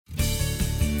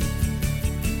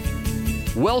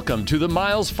Welcome to the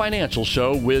Miles Financial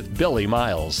Show with Billie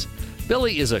Miles.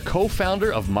 Billie is a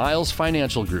co-founder of Miles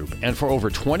Financial Group, and for over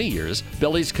 20 years,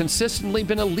 Billie's consistently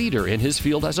been a leader in his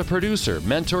field as a producer,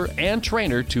 mentor, and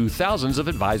trainer to thousands of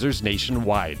advisors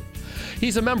nationwide.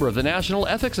 He's a member of the National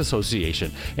Ethics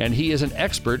Association, and he is an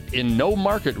expert in no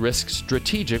market risk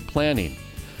strategic planning.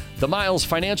 The Miles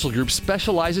Financial Group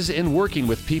specializes in working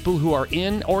with people who are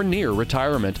in or near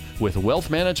retirement with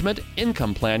wealth management,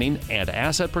 income planning, and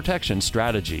asset protection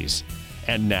strategies.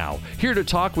 And now, here to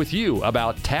talk with you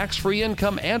about tax-free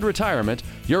income and retirement,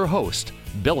 your host,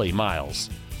 Billie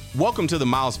Miles. Welcome to the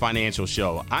Miles Financial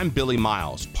Show. I'm Billie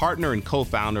Miles, partner and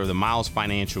co-founder of the Miles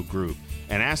Financial Group,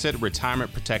 an asset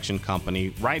retirement protection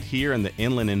company right here in the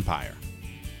Inland Empire.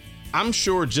 I'm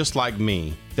sure, just like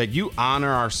me, that you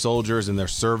honor our soldiers and their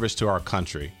service to our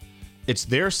country. It's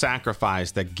their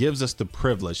sacrifice that gives us the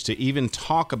privilege to even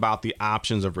talk about the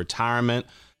options of retirement,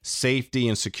 safety,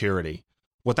 and security.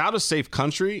 Without a safe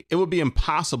country, it would be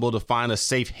impossible to find a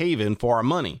safe haven for our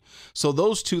money. So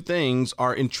those two things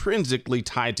are intrinsically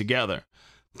tied together.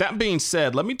 That being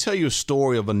said, let me tell you a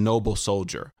story of a noble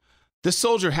soldier. This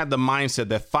soldier had the mindset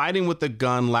that fighting with a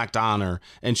gun lacked honor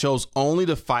and chose only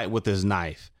to fight with his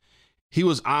knife. He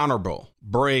was honorable,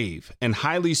 brave, and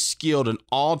highly skilled in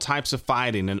all types of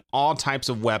fighting and all types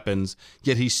of weapons,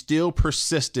 yet he still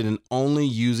persisted in only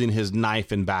using his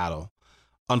knife in battle.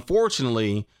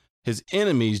 Unfortunately, his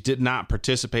enemies did not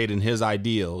participate in his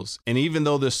ideals, and even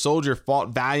though this soldier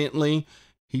fought valiantly,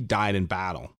 he died in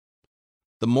battle.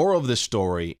 The moral of this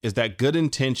story is that good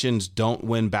intentions don't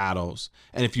win battles,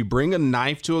 and if you bring a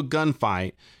knife to a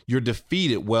gunfight, you're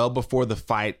defeated well before the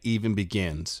fight even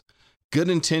begins. Good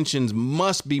intentions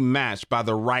must be matched by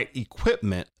the right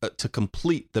equipment to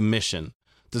complete the mission.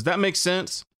 Does that make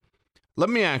sense? Let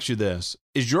me ask you this.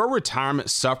 Is your retirement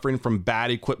suffering from bad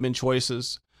equipment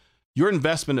choices? Your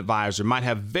investment advisor might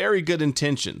have very good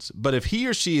intentions, but if he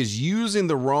or she is using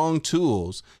the wrong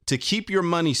tools to keep your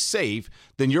money safe,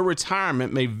 then your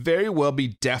retirement may very well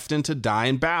be destined to die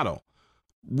in battle.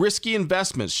 Risky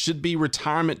investments should be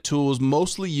retirement tools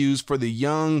mostly used for the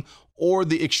young or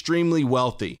the extremely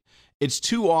wealthy. It's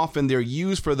too often they're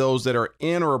used for those that are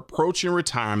in or approaching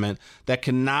retirement that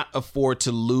cannot afford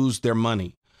to lose their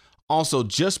money. Also,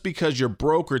 just because your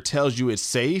broker tells you it's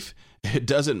safe, it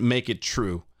doesn't make it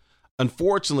true.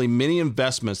 Unfortunately, many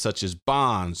investments such as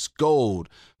bonds, gold,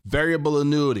 variable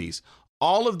annuities,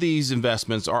 all of these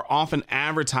investments are often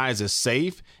advertised as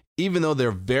safe, even though they're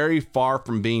very far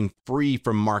from being free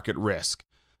from market risk.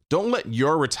 Don't let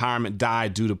your retirement die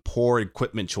due to poor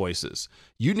equipment choices.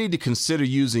 You need to consider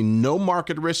using no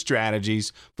market risk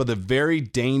strategies for the very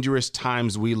dangerous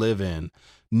times we live in.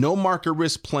 No market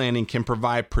risk planning can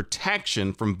provide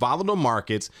protection from volatile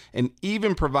markets and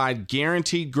even provide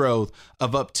guaranteed growth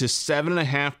of up to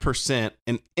 7.5%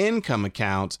 in income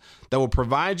accounts that will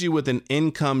provide you with an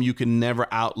income you can never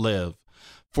outlive.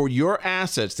 For your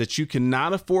assets that you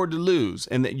cannot afford to lose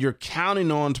and that you're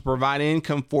counting on to provide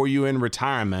income for you in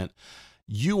retirement,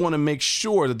 you want to make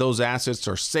sure that those assets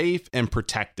are safe and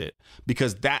protected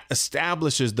because that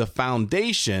establishes the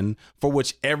foundation for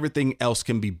which everything else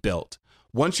can be built.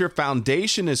 Once your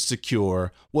foundation is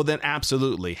secure, well then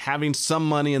absolutely, having some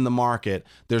money in the market,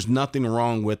 there's nothing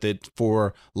wrong with it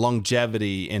for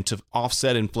longevity and to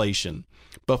offset inflation.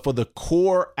 But for the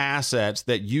core assets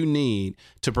that you need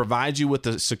to provide you with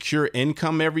a secure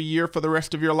income every year for the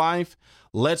rest of your life,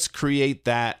 let's create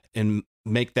that and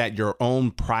make that your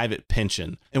own private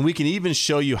pension. And we can even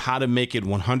show you how to make it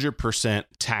 100%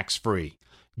 tax-free.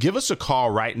 Give us a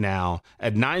call right now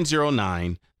at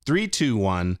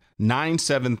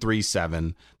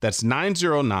 909-321-9737. That's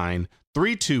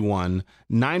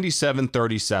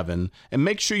 909-321-9737. And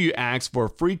make sure you ask for a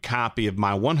free copy of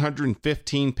my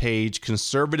 115-page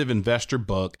conservative investor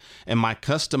book and my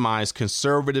customized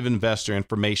conservative investor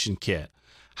information kit.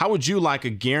 How would you like a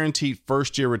guaranteed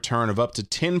first-year return of up to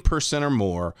 10% or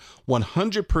more,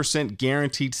 100%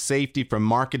 guaranteed safety from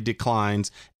market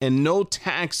declines, and no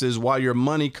taxes while your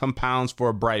money compounds for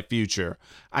a bright future?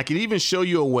 I can even show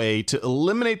you a way to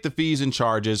eliminate the fees and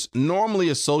charges normally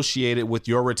associated with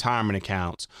your retirement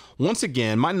accounts. Once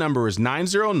again, my number is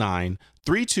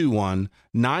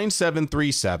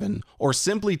 909-321-9737, or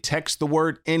simply text the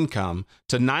word income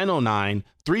to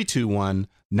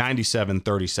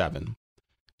 909-321-9737.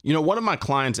 You know, one of my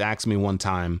clients asked me one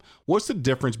time, what's the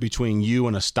difference between you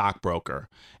and a stockbroker?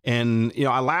 And,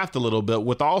 I laughed a little bit.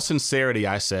 With all sincerity,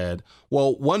 I said,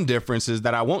 well, one difference is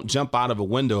that I won't jump out of a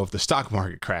window if the stock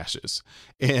market crashes.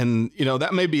 And,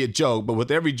 that may be a joke, but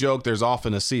with every joke, there's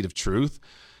often a seed of truth.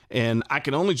 And I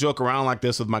can only joke around like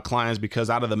this with my clients because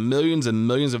out of the millions and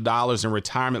millions of dollars in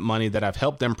retirement money that I've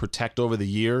helped them protect over the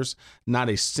years, not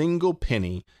a single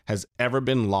penny has ever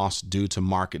been lost due to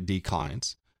market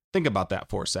declines. Think about that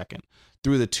for a second.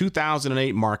 Through the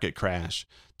 2008 market crash,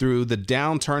 through the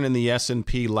downturn in the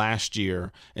S&P last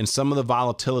year, and some of the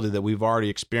volatility that we've already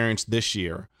experienced this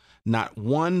year, not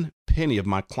one penny of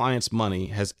my clients' money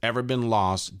has ever been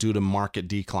lost due to market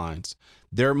declines.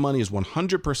 Their money is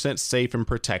 100% safe and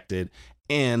protected.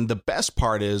 And the best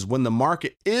part is when the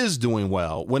market is doing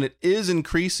well, when it is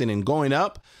increasing and going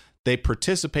up, they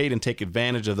participate and take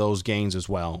advantage of those gains as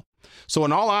well. So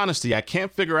in all honesty, I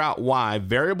can't figure out why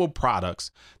variable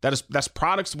products, that's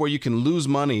products where you can lose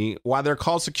money, why they're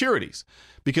called securities.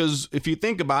 Because if you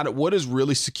think about it, what is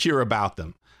really secure about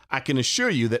them? I can assure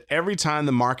you that every time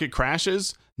the market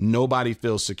crashes, nobody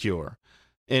feels secure.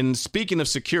 And speaking of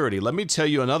security, let me tell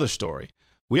you another story.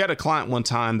 We had a client one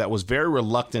time that was very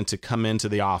reluctant to come into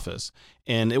the office.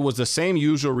 And it was the same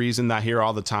usual reason that I hear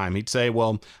all the time. He'd say,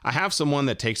 well, I have someone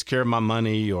that takes care of my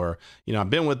money, or, I've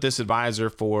been with this advisor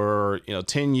for,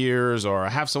 10 years, or I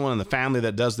have someone in the family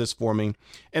that does this for me.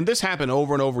 And this happened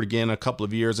over and over again a couple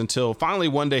of years until finally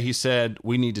one day he said,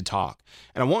 we need to talk.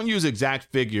 And I won't use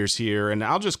exact figures here, and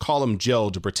I'll just call him Joe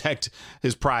to protect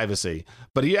his privacy.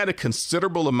 But he had a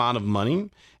considerable amount of money,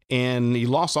 and he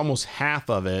lost almost half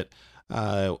of it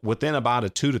within about a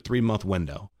 2 to 3 month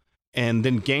window, and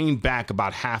then gained back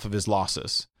about half of his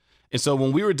losses. And so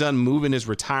when we were done moving his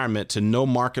retirement to no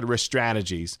market risk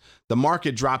strategies, the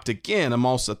market dropped again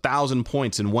almost 1,000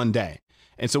 points in one day.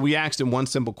 And so we asked him one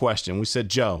simple question. We said,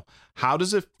 Joe, how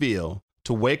does it feel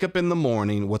to wake up in the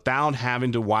morning without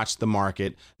having to watch the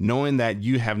market, knowing that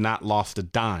you have not lost a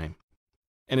dime?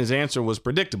 And his answer was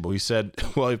predictable. He said,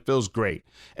 well, it feels great.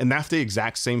 And that's the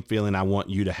exact same feeling I want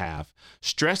you to have.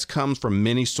 Stress comes from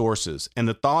many sources, and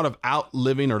the thought of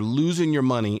outliving or losing your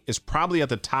money is probably at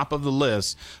the top of the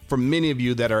list for many of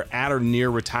you that are at or near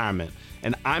retirement.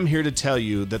 And I'm here to tell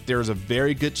you that there's a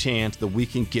very good chance that we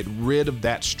can get rid of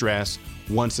that stress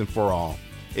once and for all.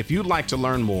 If you'd like to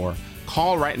learn more,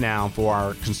 call right now for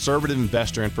our Conservative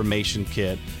Investor Information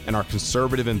Kit and our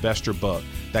Conservative Investor Book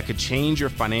that could change your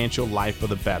financial life for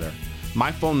the better. My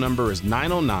phone number is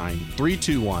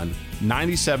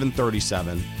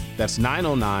 909-321-9737. That's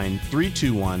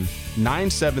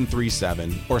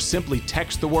 909-321-9737, or simply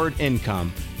text the word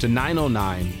income to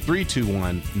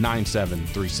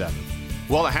 909-321-9737.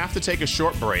 Well, I have to take a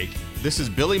short break. This is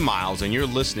Billy Miles, and you're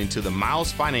listening to the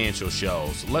Miles Financial Show.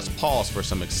 So let's pause for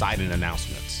some exciting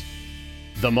announcements.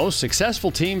 The most successful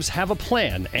teams have a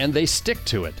plan, and they stick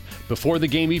to it. Before the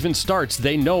game even starts,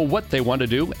 they know what they want to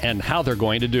do and how they're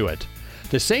going to do it.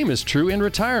 The same is true in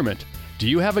retirement. Do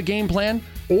you have a game plan,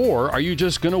 or are you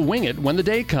just going to wing it when the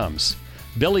day comes?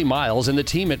 Billie Miles and the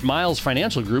team at Miles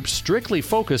Financial Group strictly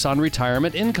focus on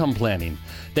retirement income planning.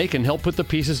 They can help put the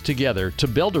pieces together to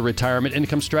build a retirement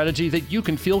income strategy that you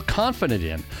can feel confident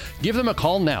in. Give them a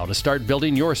call now to start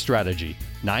building your strategy.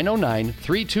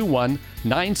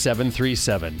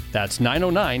 909-321-9737. That's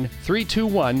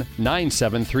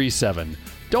 909-321-9737.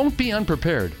 Don't be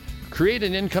unprepared. Create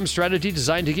an income strategy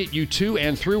designed to get you to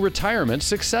and through retirement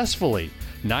successfully.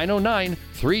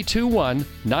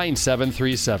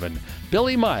 909-321-9737.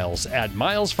 Billie Miles at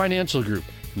Miles Financial Group.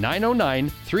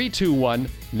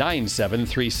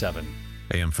 909-321-9737.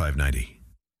 AM 590.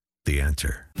 The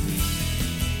Answer.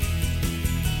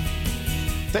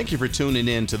 Thank you for tuning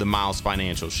in to the Miles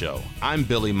Financial Show. I'm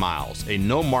Billy Miles, a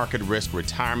no market risk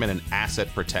retirement and asset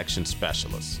protection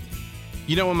specialist.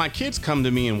 When my kids come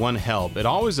to me and want help, it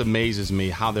always amazes me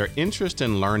how their interest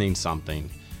in learning something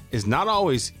is not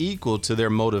always equal to their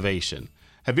motivation.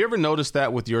 Have you ever noticed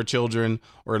that with your children,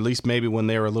 or at least maybe when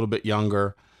they were a little bit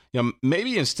younger?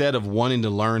 Maybe instead of wanting to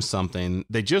learn something,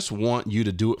 they just want you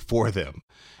to do it for them.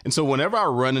 And so whenever I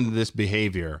run into this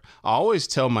behavior, I always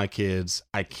tell my kids,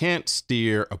 I can't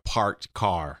steer a parked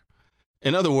car.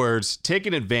 In other words,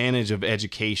 taking advantage of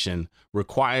education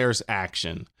requires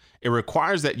action. It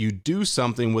requires that you do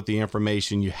something with the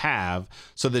information you have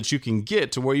so that you can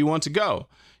get to where you want to go.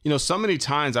 So many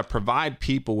times I provide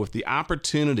people with the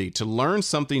opportunity to learn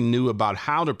something new about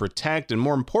how to protect and,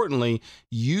 more importantly,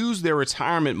 use their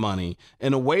retirement money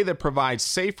in a way that provides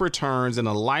safe returns and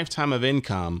a lifetime of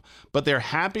income, but they're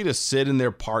happy to sit in their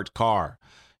parked car.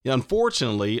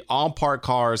 Unfortunately, all parked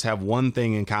cars have one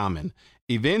thing in common.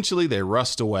 Eventually, they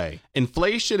rust away.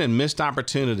 Inflation and missed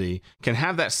opportunity can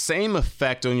have that same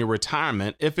effect on your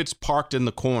retirement if it's parked in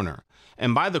the corner.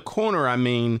 And by the corner, I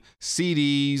mean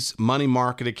CDs, money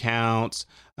market accounts,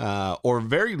 or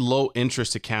very low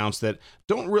interest accounts that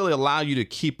don't really allow you to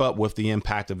keep up with the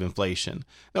impact of inflation.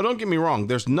 Now, don't get me wrong.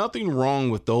 There's nothing wrong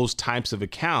with those types of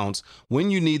accounts when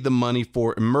you need the money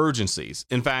for emergencies.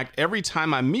 In fact, every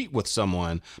time I meet with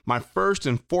someone, my first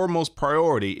and foremost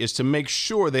priority is to make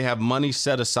sure they have money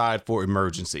set aside for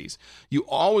emergencies. You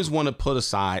always want to put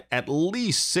aside at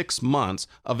least 6 months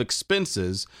of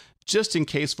expenses just in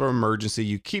case for emergency.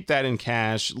 You keep that in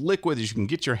cash, liquid that you can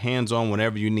get your hands on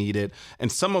whenever you need it.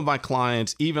 And some of my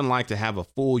clients even like to have a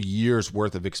full year's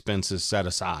worth of expenses set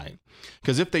aside.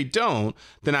 Because if they don't,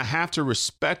 then I have to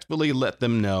respectfully let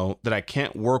them know that I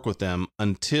can't work with them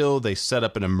until they set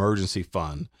up an emergency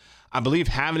fund. I believe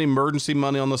having emergency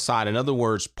money on the side, in other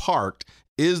words, parked,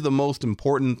 is the most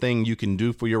important thing you can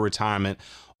do for your retirement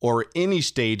or any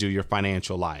stage of your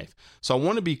financial life. So I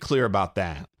want to be clear about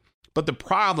that. But the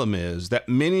problem is that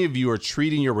many of you are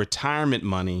treating your retirement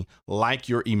money like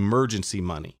your emergency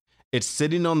money. It's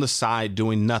sitting on the side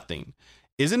doing nothing.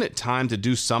 Isn't it time to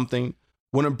do something?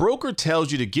 When a broker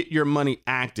tells you to get your money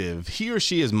active, he or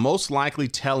she is most likely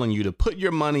telling you to put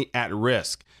your money at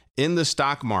risk in the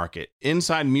stock market,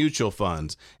 inside mutual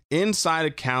funds, inside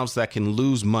accounts that can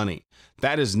lose money.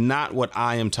 That is not what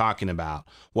I am talking about.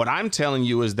 What I'm telling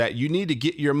you is that you need to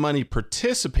get your money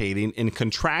participating in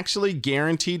contractually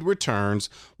guaranteed returns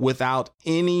without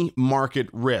any market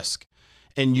risk.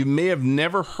 And you may have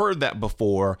never heard that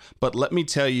before, but let me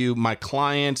tell you, my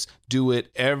clients do it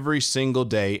every single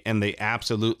day and they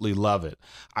absolutely love it.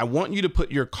 I want you to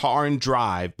put your car in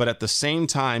drive, but at the same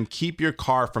time, keep your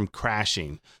car from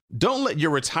crashing. Don't let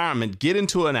your retirement get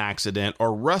into an accident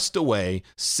or rust away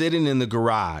sitting in the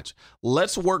garage.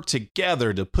 Let's work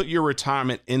together to put your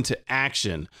retirement into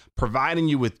action, providing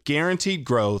you with guaranteed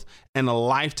growth and a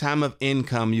lifetime of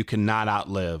income you cannot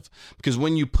outlive. Because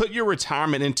when you put your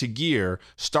retirement into gear,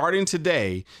 starting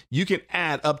today, you can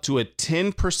add up to a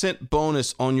 10%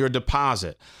 bonus on your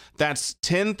deposit. That's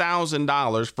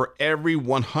 $10,000 for every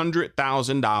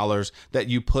 $100,000 that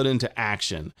you put into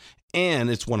action. And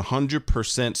it's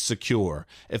 100% secure.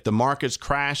 If the markets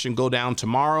crash and go down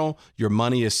tomorrow, your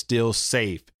money is still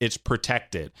safe. It's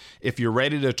protected. If you're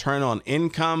ready to turn on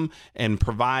income and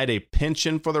provide a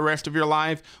pension for the rest of your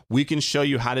life, we can show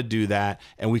you how to do that.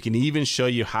 And we can even show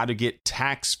you how to get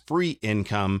tax-free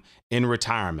income in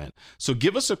retirement. So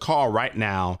give us a call right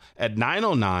now at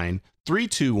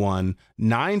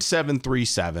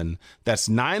 909-321-9737. That's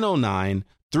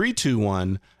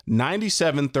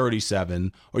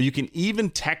 909-321-9737, or you can even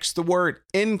text the word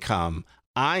income,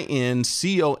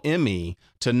 INCOME,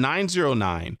 to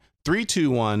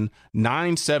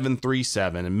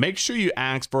 909-321-9737. And make sure you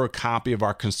ask for a copy of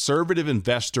our Conservative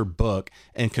Investor book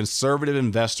and Conservative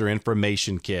Investor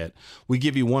Information Kit. We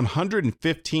give you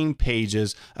 115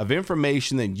 pages of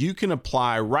information that you can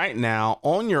apply right now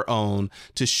on your own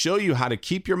to show you how to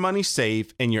keep your money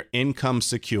safe and your income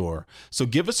secure. So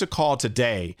give us a call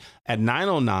today at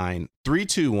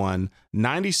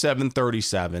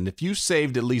 909-321-9737. If you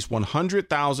saved at least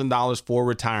 $100,000 for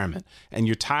retirement and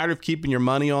you're tired of keeping your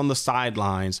money on the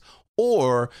sidelines,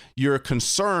 or you're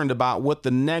concerned about what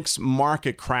the next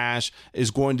market crash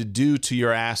is going to do to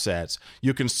your assets,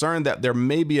 you're concerned that there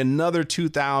may be another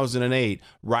 2008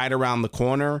 right around the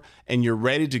corner, and you're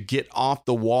ready to get off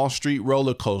the Wall Street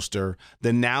roller coaster,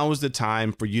 then now is the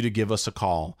time for you to give us a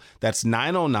call. That's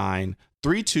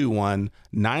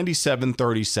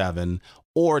 909-321-9737,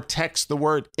 or text the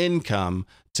word income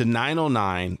to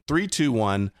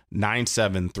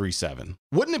 909-321-9737.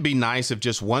 Wouldn't it be nice if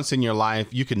just once in your life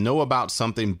you could know about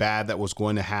something bad that was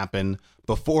going to happen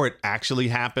before it actually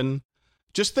happened?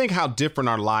 Just think how different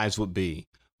our lives would be.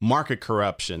 Market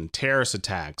corruption, terrorist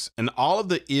attacks, and all of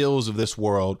the ills of this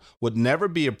world would never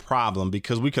be a problem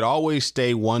because we could always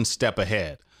stay one step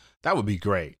ahead. That would be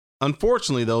great.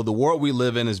 Unfortunately, though, the world we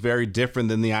live in is very different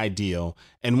than the ideal,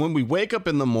 and when we wake up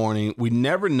in the morning, we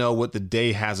never know what the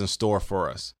day has in store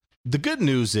for us. The good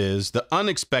news is the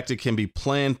unexpected can be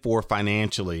planned for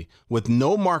financially with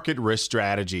no market risk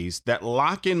strategies that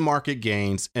lock in market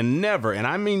gains and never, and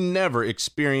I mean never,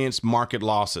 experience market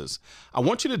losses. I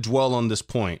want you to dwell on this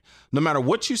point. No matter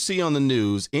what you see on the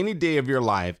news any day of your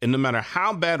life, and no matter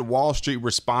how bad Wall Street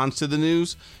responds to the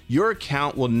news, your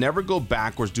account will never go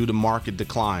backwards due to market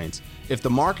declines. If the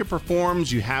market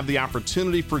performs, you have the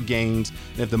opportunity for gains,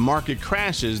 and if the market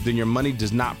crashes, then your money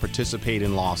does not participate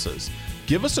in losses.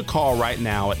 Give us a call right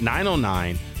now at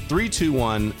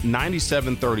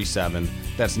 909-321-9737.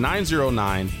 That's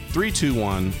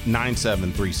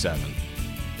 909-321-9737.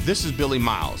 This is Billie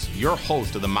Miles, your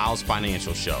host of the Miles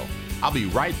Financial Show. I'll be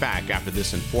right back after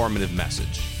this informative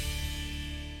message.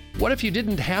 What if you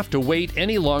didn't have to wait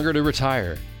any longer to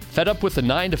retire? Fed up with the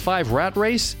 9-to-5 rat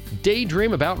race?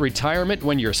 Daydream about retirement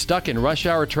when you're stuck in rush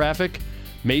hour traffic?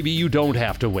 Maybe you don't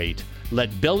have to wait.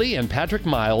 Let Billie and Patrick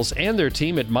Miles and their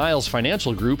team at Miles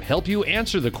Financial Group help you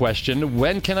answer the question,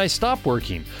 when can I stop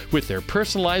working? With their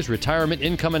personalized retirement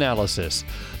income analysis.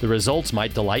 The results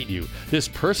might delight you. This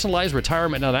personalized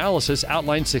retirement analysis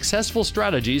outlines successful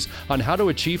strategies on how to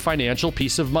achieve financial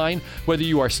peace of mind, whether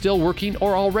you are still working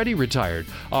or already retired,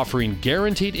 offering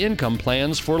guaranteed income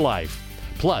plans for life.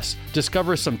 Plus,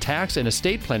 discover some tax and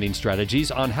estate planning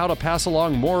strategies on how to pass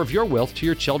along more of your wealth to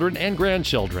your children and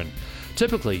grandchildren.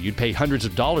 Typically, you'd pay hundreds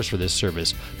of dollars for this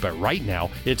service, but right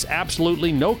now, it's absolutely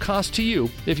no cost to you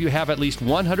if you have at least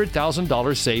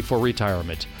 $100,000 saved for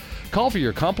retirement. Call for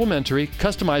your complimentary,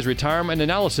 customized retirement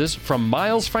analysis from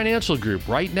Miles Financial Group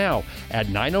right now at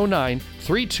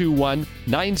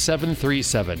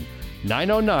 909-321-9737.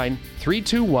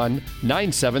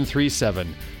 909-321-9737.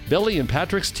 Billie and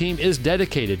Patrick's team is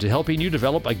dedicated to helping you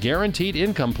develop a guaranteed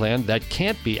income plan that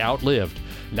can't be outlived.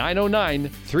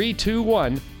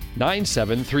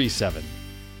 909-321-9737.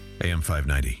 AM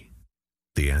 590,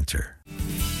 The Answer.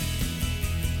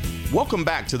 Welcome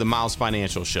back to the Miles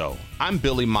Financial Show. I'm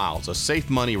Billie Miles, a safe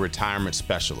money retirement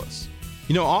specialist.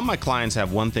 You know, all my clients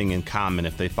have one thing in common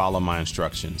if they follow my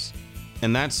instructions,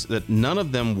 and that's that none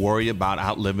of them worry about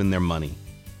outliving their money.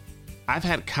 I've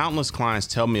had countless clients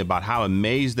tell me about how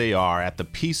amazed they are at the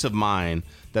peace of mind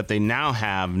that they now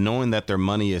have, knowing that their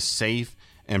money is safe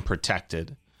and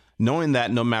protected, knowing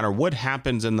that no matter what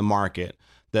happens in the market,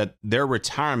 that their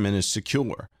retirement is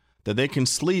secure, that they can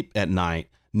sleep at night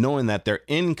knowing that their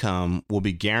income will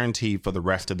be guaranteed for the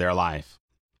rest of their life.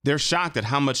 They're shocked at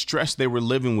how much stress they were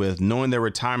living with, knowing their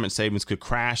retirement savings could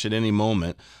crash at any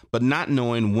moment, but not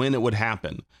knowing when it would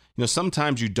happen. You know,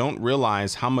 sometimes you don't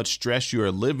realize how much stress you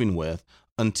are living with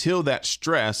until that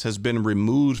stress has been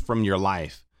removed from your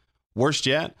life. Worse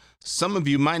yet, some of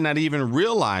you might not even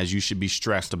realize you should be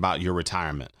stressed about your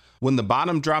retirement. When the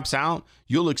bottom drops out,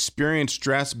 you'll experience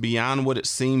stress beyond what it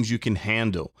seems you can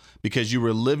handle because you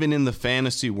were living in the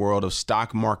fantasy world of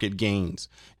stock market gains.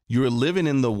 You are living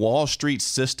in the Wall Street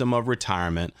system of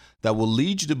retirement that will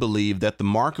lead you to believe that the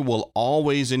market will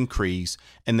always increase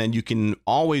and then you can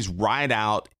always ride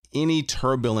out any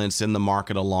turbulence in the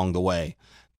market along the way.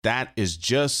 That is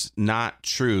just not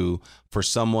true for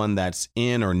someone that's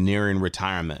in or nearing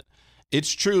retirement.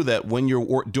 It's true that when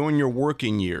you're doing your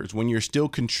working years, when you're still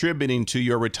contributing to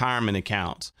your retirement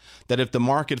accounts, that if the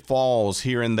market falls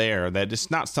here and there, that it's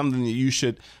not something that you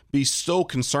should be so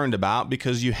concerned about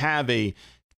because you have a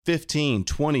 15,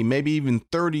 20, maybe even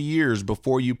 30 years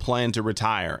before you plan to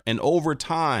retire. And over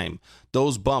time,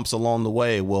 those bumps along the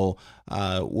way will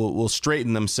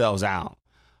straighten themselves out.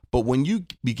 But when you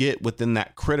get within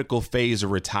that critical phase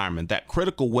of retirement, that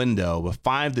critical window of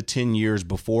 5 to 10 years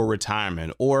before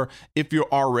retirement, or if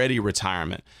you're already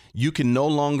retirement, you can no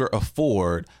longer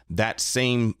afford that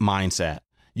same mindset.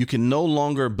 You can no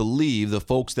longer believe the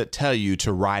folks that tell you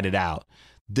to ride it out.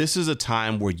 This is a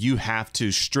time where you have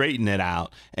to straighten it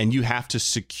out and you have to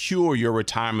secure your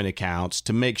retirement accounts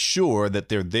to make sure that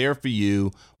they're there for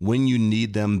you when you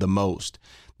need them the most.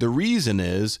 The reason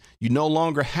is you no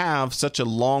longer have such a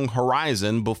long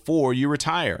horizon before you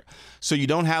retire. So you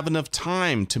don't have enough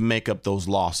time to make up those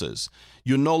losses.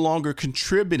 You're no longer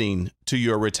contributing to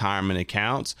your retirement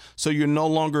accounts. So you're no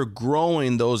longer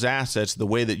growing those assets the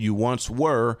way that you once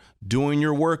were during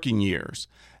your working years.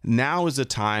 Now is the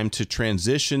time to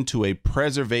transition to a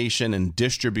preservation and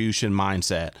distribution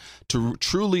mindset, to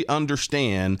truly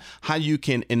understand how you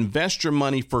can invest your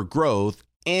money for growth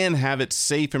and have it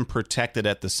safe and protected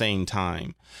at the same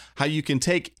time. How you can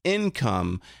take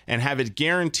income and have it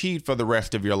guaranteed for the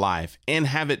rest of your life and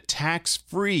have it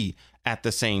tax-free at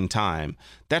the same time.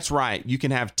 That's right. You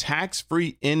can have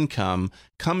tax-free income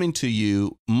coming to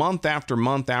you month after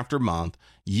month after month,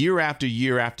 year after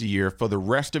year after year for the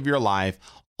rest of your life,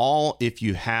 all if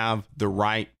you have the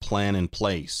right plan in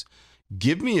place.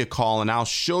 Give me a call and I'll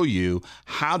show you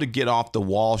how to get off the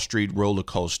Wall Street roller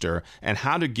coaster and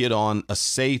how to get on a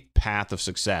safe path of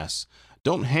success.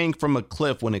 Don't hang from a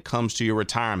cliff when it comes to your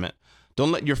retirement.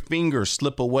 Don't let your fingers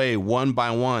slip away one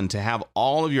by one to have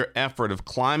all of your effort of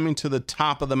climbing to the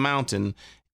top of the mountain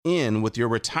in with your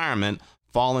retirement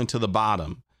falling to the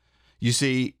bottom. You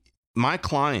see, my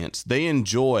clients, they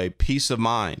enjoy peace of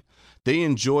mind. They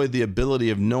enjoy the ability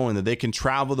of knowing that they can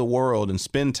travel the world and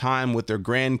spend time with their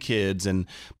grandkids and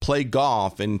play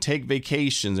golf and take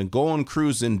vacations and go on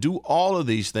cruises and do all of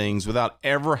these things without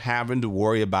ever having to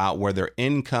worry about where their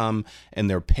income and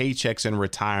their paychecks in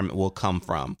retirement will come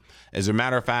from. As a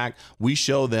matter of fact, we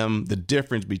show them the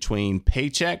difference between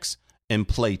paychecks and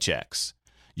paychecks.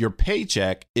 Your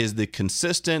paycheck is the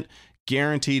consistent,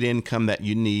 guaranteed income that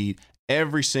you need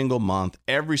every single month,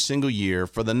 every single year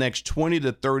for the next 20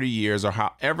 to 30 years or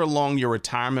however long your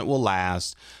retirement will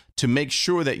last, to make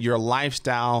sure that your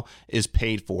lifestyle is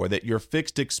paid for, that your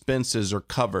fixed expenses are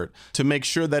covered, to make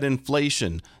sure that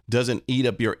inflation doesn't eat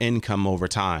up your income over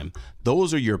time.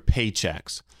 Those are your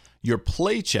paychecks. Your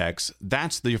paychecks,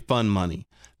 that's the fun money.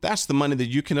 That's the money that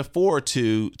you can afford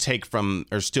to take from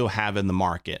or still have in the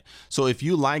market. So if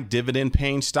you like dividend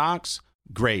paying stocks,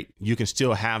 great. You can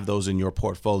still have those in your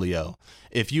portfolio.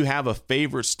 If you have a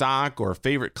favorite stock or a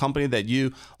favorite company that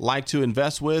you like to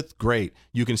invest with, great.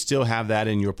 You can still have that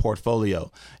in your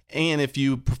portfolio. And if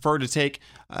you prefer to take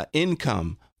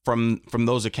income from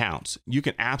those accounts, you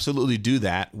can absolutely do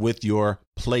that with your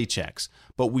paychecks.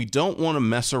 But we don't want to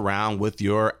mess around with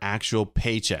your actual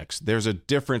paychecks. There's a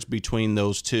difference between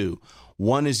those two.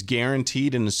 One is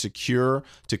guaranteed and is secure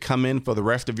to come in for the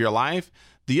rest of your life.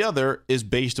 The other is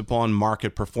based upon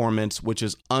market performance, which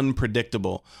is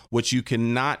unpredictable, which you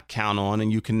cannot count on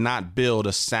and you cannot build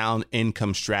a sound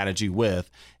income strategy with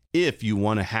if you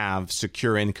want to have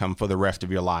secure income for the rest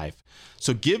of your life.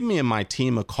 So give me and my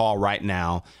team a call right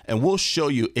now, and we'll show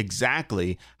you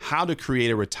exactly how to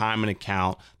create a retirement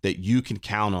account that you can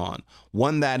count on.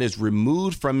 One that is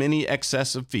removed from any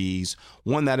excessive fees,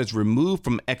 one that is removed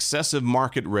from excessive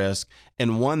market risk,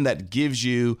 and one that gives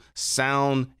you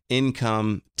sound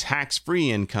income,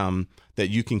 tax-free income that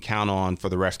you can count on for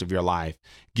the rest of your life.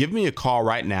 Give me a call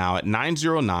right now at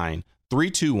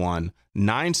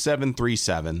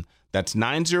 909-321-9737. That's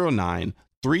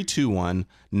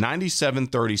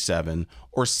 909-321-9737,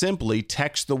 or simply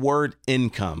text the word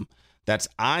income. That's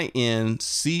INCOME.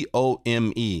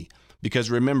 Because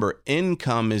remember,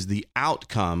 income is the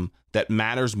outcome that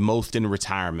matters most in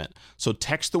retirement. So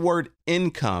text the word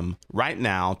income right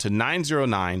now to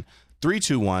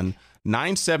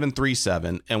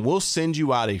 909-321-9737, and we'll send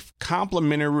you out a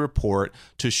complimentary report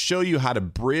to show you how to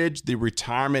bridge the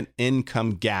retirement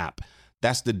income gap.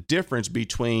 That's the difference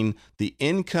between the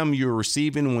income you're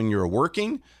receiving when you're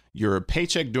working, your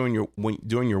paycheck during your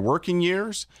working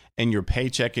years, and your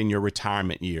paycheck in your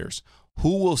retirement years.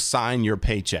 Who will sign your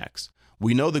paychecks?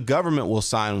 We know the government will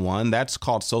sign one. That's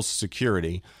called Social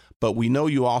Security. But we know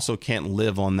you also can't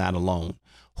live on that alone.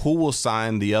 Who will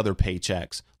sign the other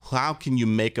paychecks? How can you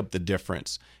make up the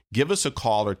difference? Give us a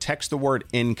call or text the word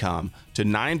income to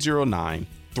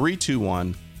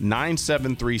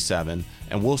 909-321-9737,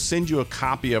 and we'll send you a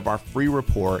copy of our free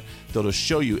report that'll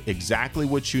show you exactly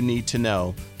what you need to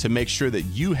know to make sure that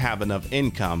you have enough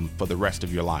income for the rest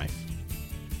of your life.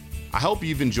 I hope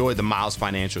you've enjoyed the Miles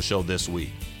Financial Show this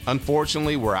week.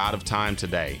 Unfortunately, we're out of time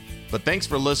today. But thanks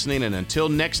for listening, and until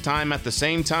next time at the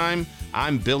same time,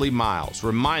 I'm Billy Miles,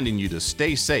 reminding you to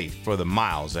stay safe for the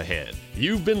miles ahead.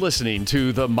 You've been listening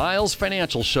to the Miles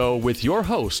Financial Show with your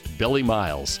host, Billy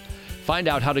Miles. Find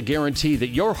out how to guarantee that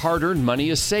your hard-earned money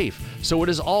is safe, so it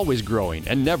is always growing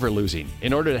and never losing,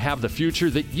 in order to have the future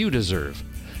that you deserve.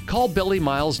 Call Billy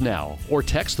Miles now or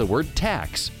text the word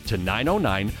TAX to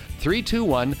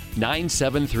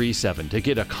 909-321-9737 to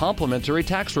get a complimentary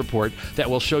tax report that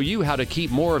will show you how to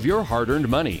keep more of your hard-earned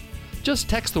money. Just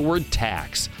text the word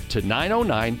TAX to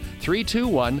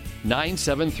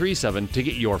 909-321-9737 to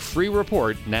get your free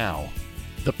report now.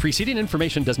 The preceding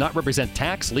information does not represent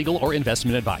tax, legal, or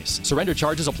investment advice. Surrender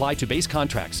charges apply to base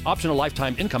contracts. Optional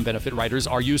lifetime income benefit riders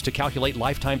are used to calculate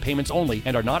lifetime payments only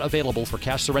and are not available for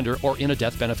cash surrender or in a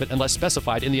death benefit unless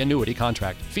specified in the annuity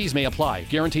contract. Fees may apply.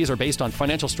 Guarantees are based on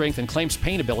financial strength and claims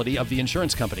paying ability of the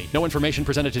insurance company. No information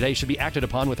presented today should be acted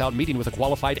upon without meeting with a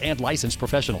qualified and licensed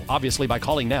professional. Obviously, by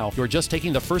calling now, you're just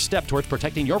taking the first step towards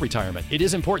protecting your retirement. It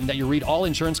is important that you read all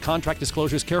insurance contract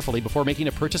disclosures carefully before making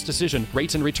a purchase decision.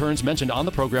 Rates and returns mentioned on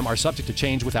the program are subject to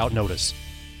change without notice.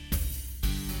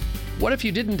 What if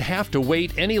you didn't have to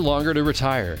wait any longer to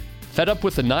retire? Fed up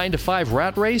with the 9-to-5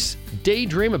 rat race?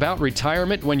 Daydream about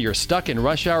retirement when you're stuck in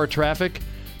rush hour traffic?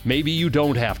 Maybe you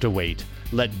don't have to wait.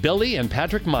 Let Billy and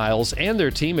Patrick Miles and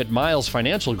their team at Miles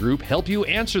Financial Group help you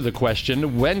answer the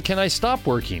question, when can I stop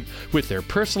working? With their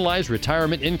personalized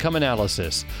retirement income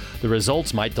analysis. The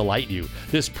results might delight you.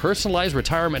 This personalized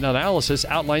retirement analysis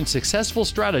outlines successful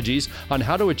strategies on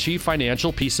how to achieve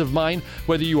financial peace of mind,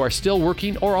 whether you are still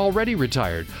working or already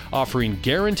retired, offering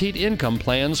guaranteed income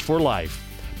plans for life.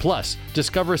 Plus,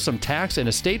 discover some tax and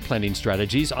estate planning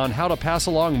strategies on how to pass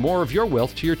along more of your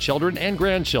wealth to your children and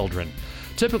grandchildren.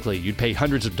 Typically, you'd pay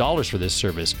hundreds of dollars for this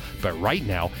service, but right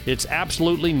now, it's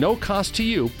absolutely no cost to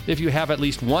you if you have at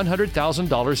least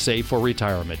 $100,000 saved for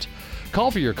retirement. Call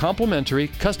for your complimentary,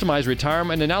 customized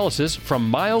retirement analysis from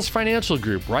Miles Financial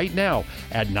Group right now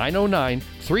at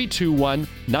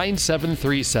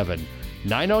 909-321-9737.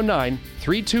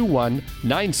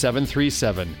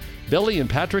 909-321-9737. Billy and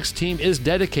Patrick's team is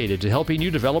dedicated to helping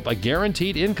you develop a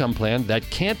guaranteed income plan that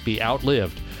can't be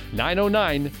outlived.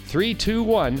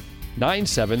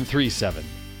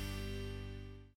 909-321-9737.